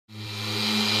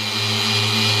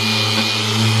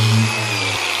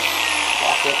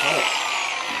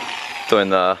Doing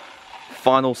the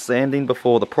final sanding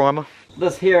before the primer.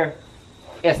 This here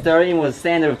S13 was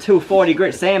sanded with 240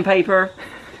 grit sandpaper.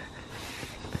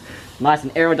 Nice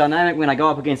and aerodynamic when I go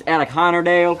up against Alec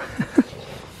Heinerdale.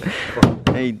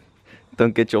 Hey,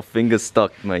 don't get your fingers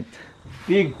stuck, mate.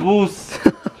 Big boost.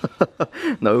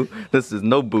 No, this is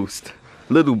no boost.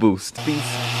 Little boost. And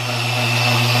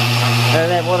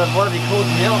then what have you called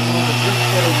me out?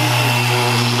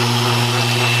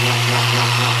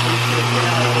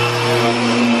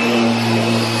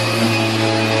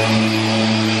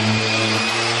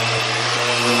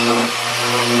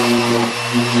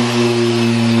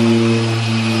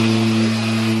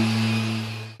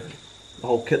 The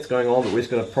whole kit's going on, but we're just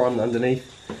going to prime the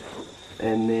underneath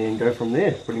and then go from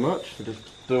there pretty much. We're just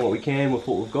doing what we can with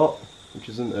what we've got, which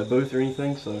isn't a booth or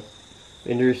anything, so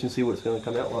interesting to see what it's going to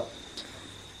come out like.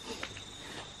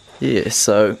 Yeah,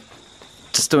 so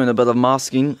just doing a bit of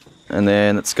masking and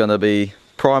then it's going to be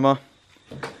primer.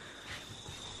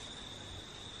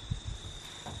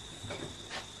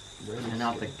 And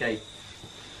out the gate.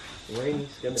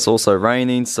 It's also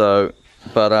raining, so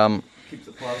but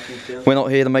we're not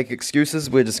here to make excuses,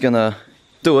 we're just gonna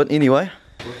do it anyway.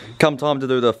 Come time to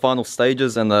do the final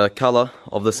stages and the colour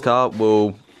of this car,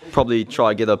 we'll probably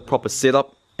try to get a proper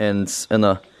setup and in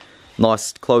a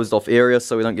nice closed off area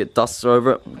so we don't get dust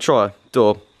over it. Try to do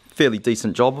a fairly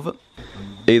decent job of it.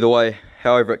 Either way,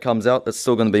 however it comes out, it's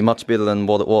still going to be much better than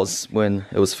what it was when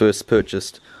it was first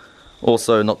purchased.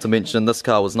 Also, not to mention, this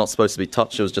car was not supposed to be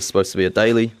touched, it was just supposed to be a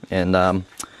daily, and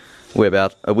we're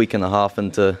about a week and a half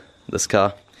into this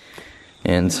car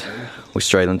and we're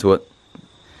straight into it,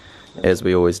 as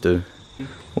we always do.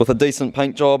 With a decent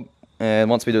paint job, and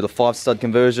once we do the 5-stud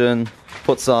conversion,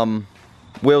 put some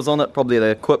wheels on it, probably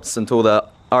the equips until the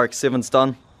RX-7's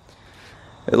done,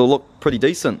 it'll look pretty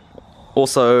decent.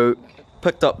 Also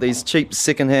picked up these cheap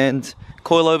second-hand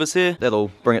coilovers here,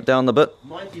 that'll bring it down a bit.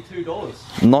 $92.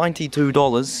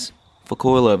 $92 for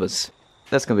coilovers.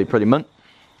 That's going to be pretty mint.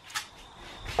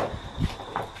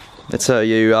 That's how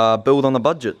you build on a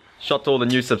budget. Shout to all the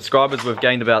new subscribers, we've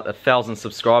gained about 1,000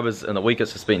 subscribers in a week,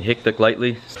 it's just been hectic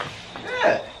lately.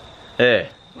 Yeah. Yeah.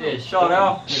 Yeah, shout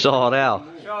out. Shout out.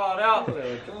 Shout out.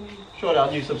 Shout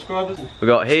out new subscribers. We've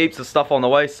got heaps of stuff on the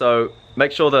way, so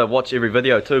make sure to watch every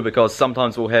video too, because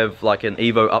sometimes we'll have like an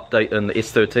Evo update in the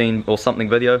S13 or something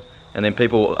video, and then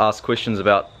people will ask questions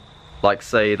about, like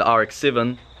say the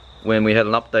RX-7 when we had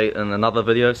an update in another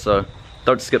video, so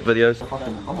don't skip videos.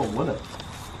 I'm gonna win it.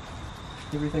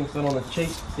 Everything's done on the cheap,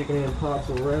 second-hand parts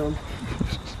all around.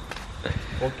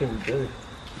 What can we do?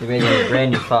 You mean your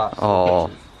brand new parts? Oh,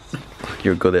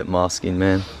 you're good at masking,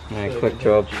 man. No, quick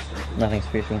job. Nothing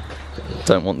special.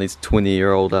 Don't want these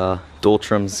 20-year-old door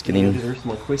trims getting The rest of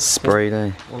my quests. sprayed,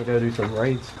 eh? I want to go do some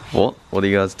raids. What? What are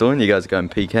you guys doing? You guys are going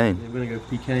PKing? Yeah, we're gonna go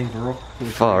PKing Varrock.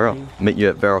 Far up. Meet you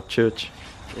at Varrock Church.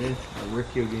 Yeah, I'll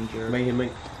wreck you again, Jared. Mayhem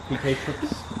make PK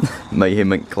trips.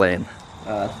 Mayhem Inc. Clan.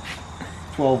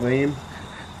 12 AM,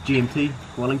 GMT,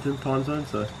 Wellington time zone,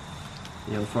 so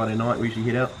yeah, on Friday night we usually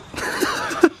head out.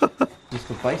 Just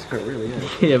for base coat, really, yeah.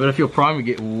 Yeah, but if your primer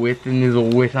get wet, then there's all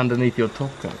wet underneath your top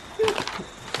coat.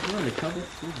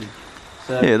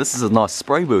 So, Yeah, this is a nice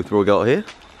spray booth we got here.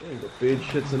 Yeah, you've got bird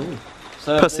shits and all.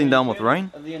 so Pissing down with rain.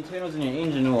 The internals in your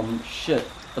engine are all shit,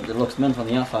 but it looks mint on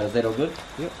the outside. Is that all good?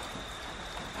 Yep.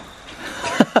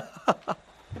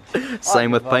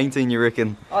 Same with painting, you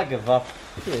reckon? I give up.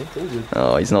 Yeah, it's all good.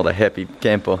 Oh, he's not a happy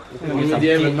camper.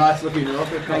 Nice looking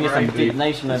rocket. Can get some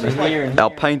detonation over here and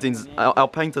Our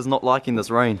painter's not liking this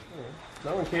rain,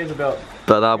 No one cares about.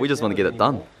 but we just want to get it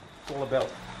done. It's all about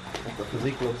what the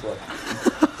physique looks like.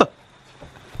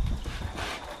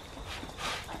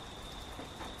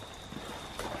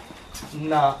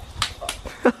 Nah.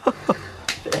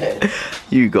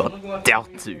 You got doubt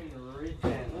to.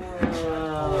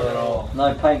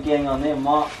 no paint getting on there,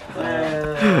 Mark.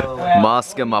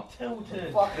 Mask him up.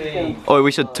 Oh,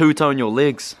 we should two-tone your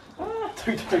legs.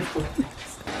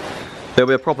 There'll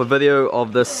be a proper video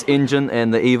of this engine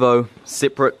and the Evo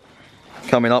separate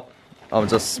coming up. I'm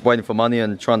just waiting for money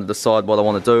and trying to decide what I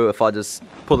want to do. If I just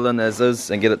put it in as is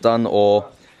and get it done, or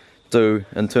do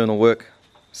internal work.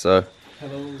 So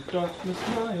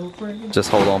just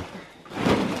hold on.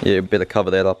 Yeah, better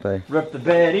cover that up, eh? Rip the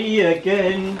baddie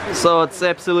again. So it's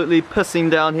absolutely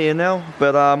pissing down here now,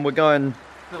 but we're going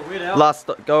last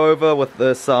go over with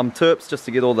this terps just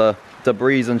to get all the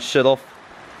debris and shit off.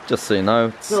 Just so you know.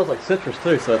 It smells like citrus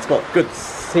too, so it's got good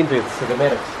scented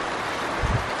cinematics.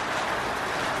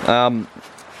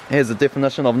 Here's the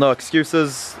definition of no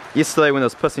excuses. Yesterday when it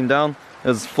was pissing down, it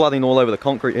was flooding all over the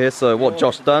concrete here, so what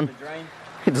Josh done,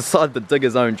 he decided to dig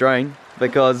his own drain.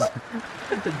 because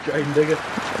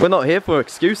we're not here for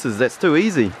excuses. That's too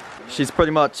easy. She's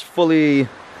pretty much fully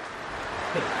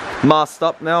masked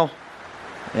up now,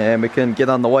 and we can get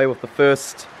underway with the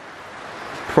first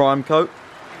prime coat.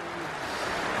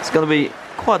 It's going to be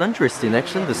quite interesting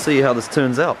actually to see how this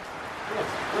turns out,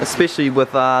 especially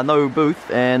with no booth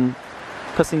and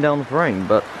pissing down with rain,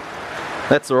 but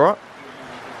that's alright.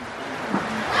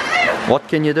 What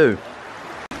can you do?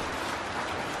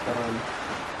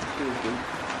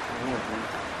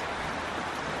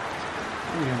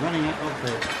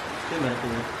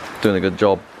 Doing a good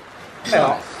job.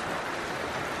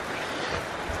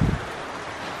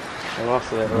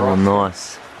 Oh,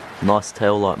 nice. Nice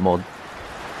tail light mod.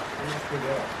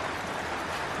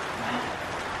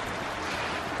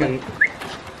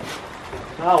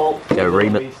 Go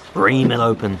ream it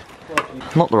open.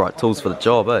 Not the right tools for the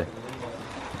job, eh?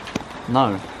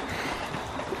 No.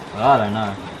 I don't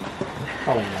know.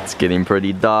 It's getting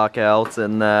pretty dark out,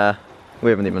 and we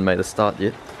haven't even made a start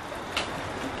yet.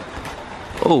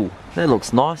 Oh, that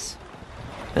looks nice.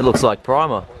 It looks like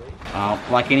primer.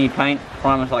 Like any paint,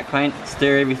 primer's like paint.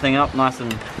 Stir everything up nice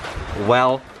and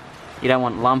well. You don't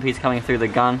want lumpies coming through the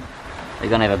gun. They're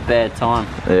gonna have a bad time.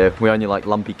 Yeah, we only like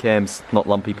lumpy cams, not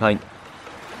lumpy paint.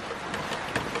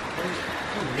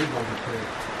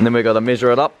 And then we got to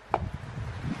measure it up.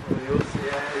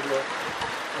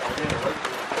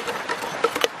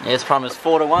 Yeah, this primer's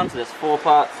 4:1, so there's 4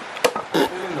 parts.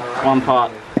 1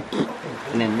 part,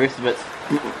 and then the rest of it's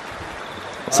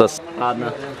So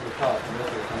hardener.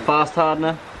 Fast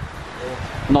hardener.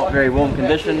 Not very warm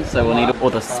conditions, so we'll need all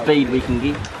the speed we can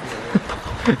get.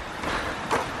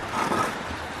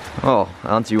 oh,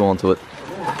 aren't you onto it?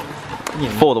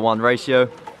 4:1 ratio,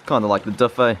 kind of like the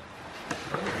diff, eh?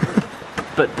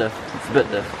 Bit diff. It's a bit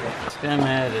diff.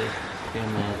 Schematics.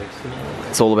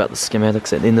 It's all about the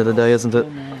schematics at the end of the day, isn't it?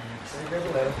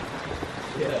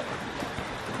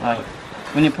 Like,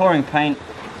 when you're pouring paint,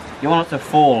 you want it to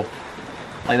fall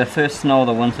like the first snow of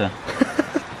the winter.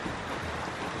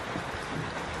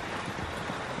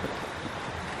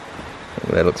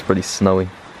 That looks pretty snowy.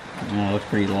 Oh, it looks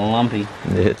pretty lumpy.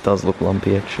 Yeah, it does look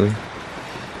lumpy actually.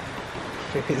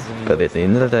 But at the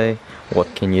end of the day,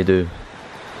 what can you do?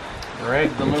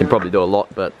 You can probably do a lot,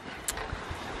 but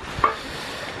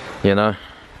you know.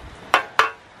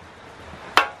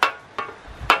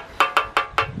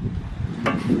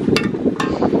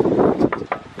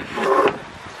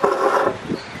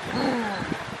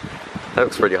 That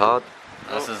looks pretty hard.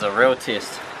 This is a real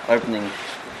test. Opening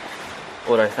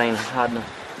autothane hardener.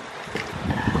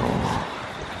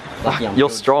 You're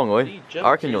strong, oi.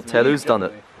 I reckon your tattoo's done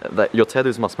it. Your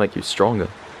tattoos must make you stronger.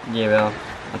 Yeah, well,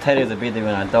 my tattoos will be there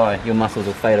when I die. Your muscles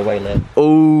will fade away, lad.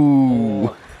 Ooh.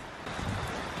 Oh.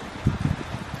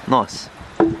 Nice.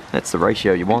 That's the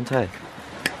ratio you want, eh?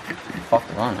 Fuck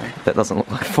it, I know. That doesn't look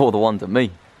like 4:1 to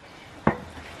me.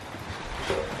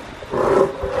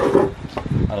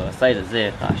 Oh, the fade is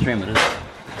there. I stream it is.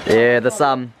 Yeah, this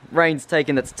rain's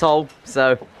taking its toll,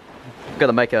 so got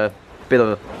to make a bit of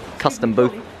a custom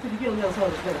booth.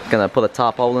 Gonna put a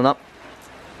tarpaulin up.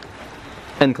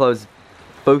 Enclosed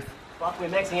booth. Fuck, we're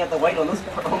maxing out the weight on this.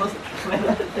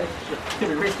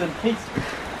 Rest in peace.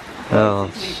 Oh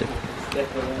shit.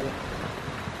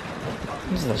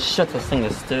 This is the shittest thing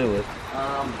to stir with.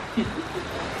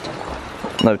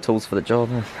 No tools for the job,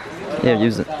 huh? Yeah,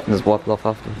 use it. Just wipe it off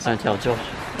afterwards. Don't tell Josh.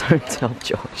 Don't tell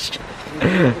Josh.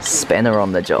 Spanner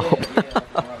on the job.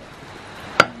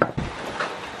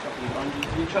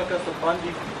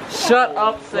 Shut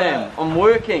up, Sam. I'm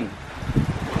working.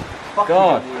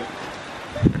 God.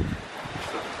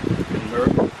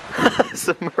 It's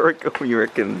a miracle, you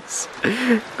reckon?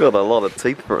 Got a lot of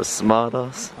teeth for a smart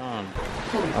ass.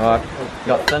 Alright,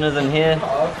 got thinners in here.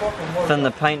 Thin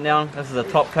the paint down. This is a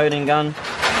top coating gun.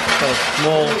 Got a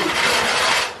small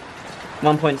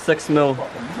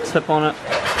 1.6mm tip on it.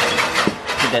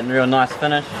 Get that real nice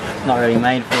finish. Not really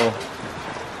made for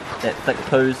that thick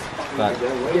poos, but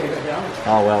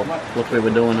oh well, look where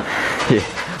we're doing it. Yeah,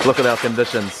 look at our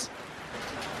conditions.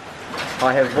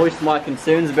 I have voiced my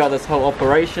concerns about this whole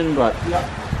operation, but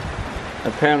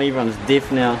apparently everyone's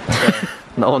deaf now. So.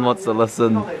 No one wants to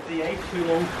listen.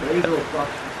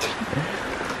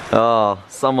 Oh,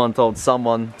 someone told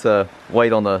someone to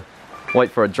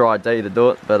wait for a dry day to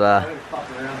do it, but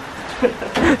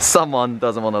someone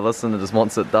doesn't want to listen and just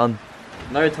wants it done.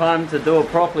 No time to do it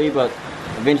properly, but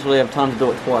eventually I have time to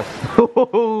do it twice.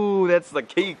 Oh, that's the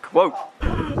key quote.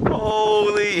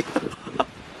 Holy.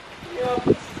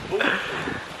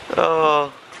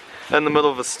 Oh, in the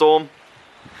middle of a storm.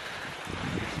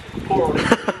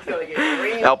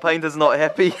 Our painter's not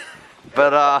happy,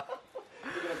 but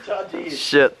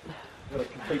Shit. Gotta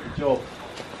complete the job.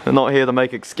 We're not here to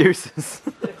make excuses.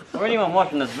 For anyone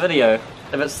watching this video,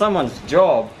 if it's someone's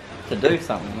job to do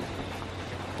something,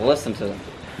 listen to them.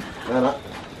 No.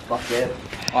 Fuck that.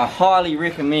 I highly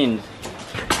recommend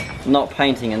not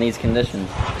painting in these conditions.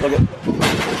 Look at.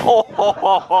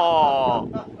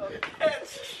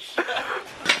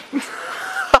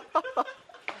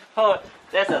 Oh,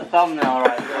 that's a thumbnail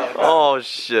right there. Oh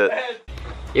shit.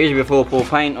 Usually before I pour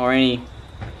paint or any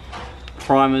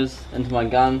primers into my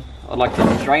gun, I'd like to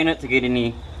drain it to get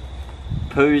any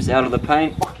poos out of the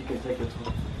paint.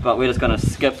 But we're just going to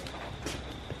skip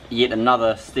yet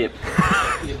another step.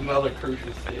 Yet another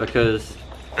crucial step. Because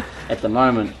at the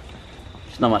moment,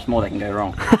 there's not much more that can go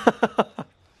wrong.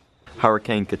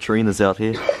 Hurricane Katrina's out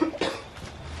here.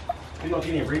 You're not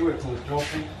getting rework from this job,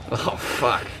 please? Oh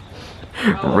fuck.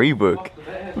 Rework?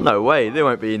 No way, there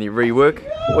won't be any rework.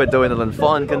 We're doing it in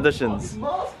fine conditions.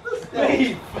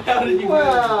 Steve, how did you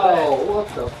wow, what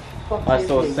the fuck? I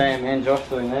saw Sam and Josh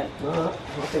doing that. No,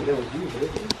 I think that was you,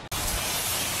 dude.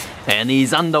 And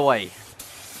he's underway.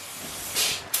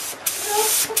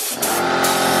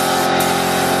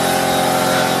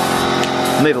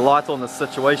 Need a light on this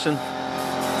situation.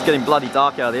 It's getting bloody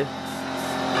dark out here.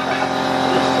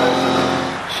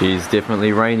 She's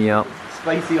definitely rainy out.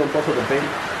 Spacey on top of the bench.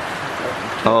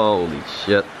 Holy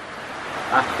shit.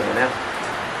 Ah, come on now.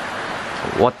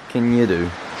 What can you do?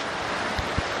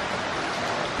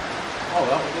 Oh,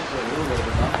 well, we'll get to a little bit of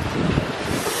it now.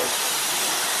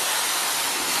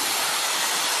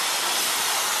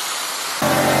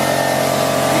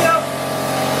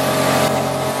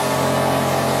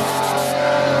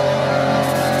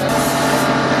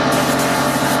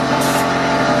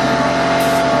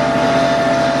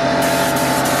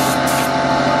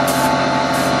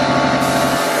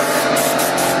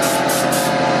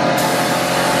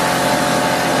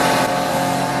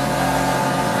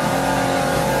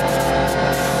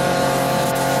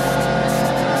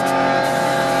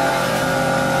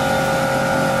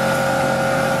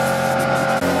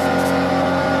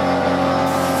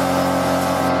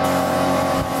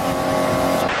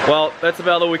 Well, that's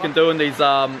about all we can do in these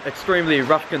extremely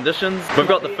rough conditions. We've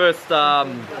got the first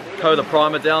coat of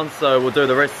primer down, so we'll do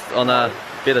the rest on a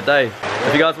better day.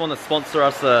 If you guys want to sponsor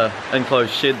us an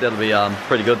enclosed shed, that'll be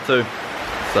pretty good too.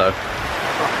 So,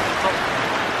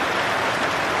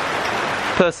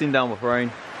 pursing down with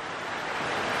rain.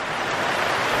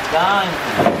 Done.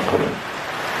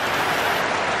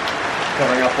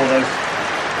 Covering up all those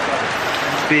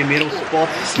bare metal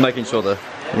spots. Just making sure that,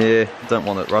 yeah, don't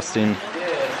want it rusting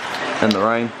in the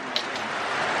rain.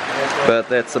 But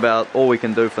that's about all we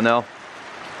can do for now.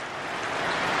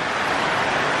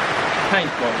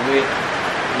 Paint's got wet,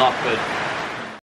 not good.